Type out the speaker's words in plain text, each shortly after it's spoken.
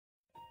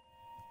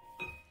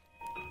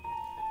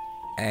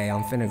Hey,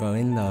 I'm finna go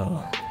in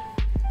though.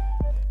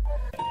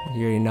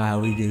 You already know how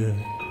we do.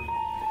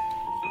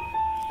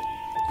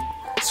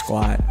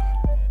 Squat.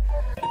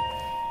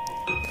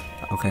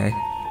 Okay.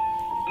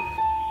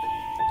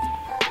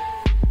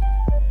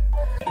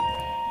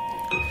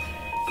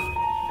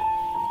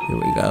 Here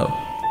we go.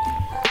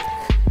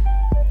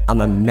 I'm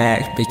a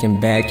Mac,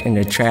 picking back in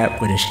the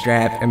trap with a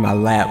strap in my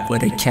lap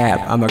with a cap.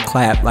 I'ma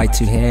clap like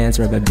two hands,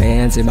 rubber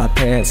bands in my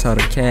pants, hold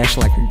the cash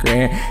like a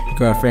grand. Your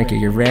girlfriend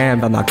can get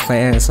rammed by my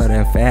clan, so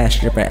damn fast.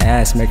 Strip her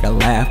ass, make her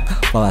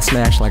laugh while I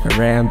smash like a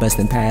ram,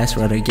 busting past,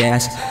 roll the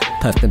gas,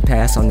 puffed and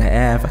pass on the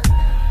Ave.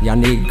 Y'all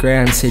need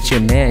grams, hit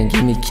your man,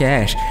 give me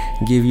cash,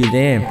 give you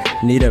them.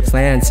 Need a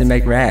plan to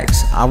make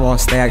racks. I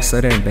want stacks,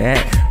 so damn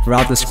bad.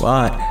 Route the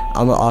squad,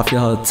 I'ma off your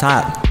whole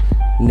top.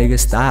 Nigga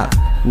stop,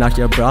 knock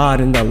your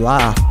broad in the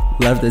loft.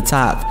 Love the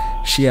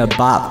top, she a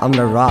bop. I'm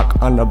the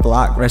rock on the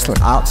block,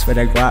 wrestling ops for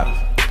that guap.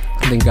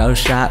 Then go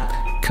shop,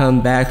 come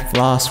back,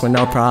 floss with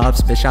no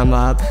props. Bitch, I'm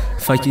up,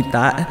 fuck you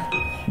thought,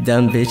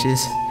 dumb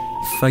bitches.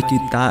 Fuck you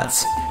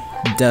thoughts,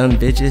 dumb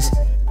bitches.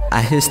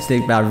 I hit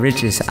stick by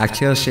riches, I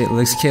kill shit,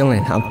 looks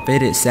killing. I'm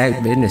fitted,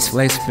 sack business,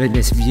 flex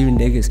fitness, view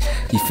niggas.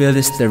 You feel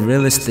this, the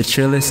realest, the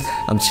trillest.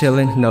 I'm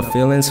chillin', no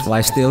feelings,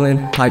 wife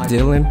stealing, pipe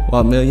dealing,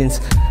 want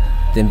millions,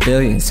 then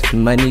billions.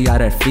 Money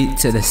got her feet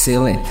to the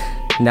ceiling.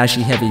 Now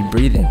she heavy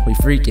breathing, we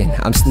freaking.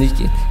 I'm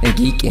sneaking and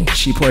geeking,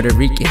 she Puerto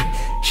Rican.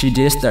 She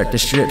did start the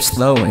strip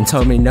slow and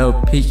told me no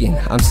peeking.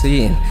 I'm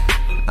seeing,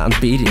 I'm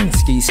beating,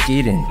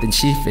 skeeting, then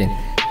chiefing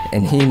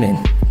and heeming,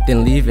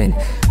 then leaving.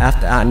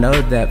 After I know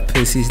that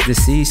pussy's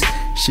deceased,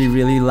 she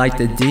really liked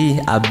the D,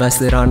 I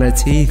busted on her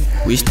teeth.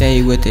 We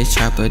stay with the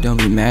chopper, don't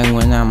be mad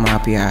when I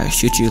mop ya. I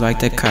shoot you like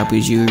the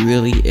copies, you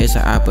really is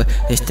a opera.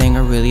 This thing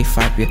I really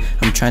flop ya.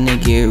 I'm trying to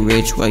get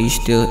rich while you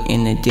still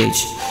in the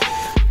ditch.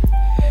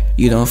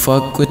 You don't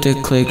fuck with the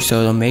click,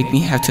 so don't make me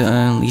have to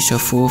unleash a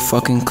full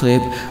fucking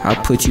clip.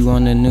 I'll put you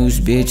on the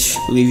news, bitch,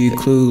 leave you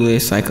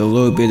clueless like a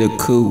little bit of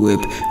Cool Whip.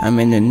 I'm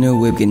in the new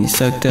whip getting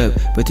sucked up,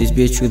 but this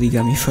bitch really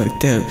got me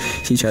fucked up.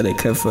 She tried to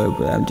cuff up,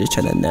 but I'm just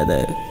trying to nut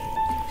up.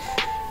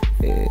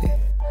 Yeah.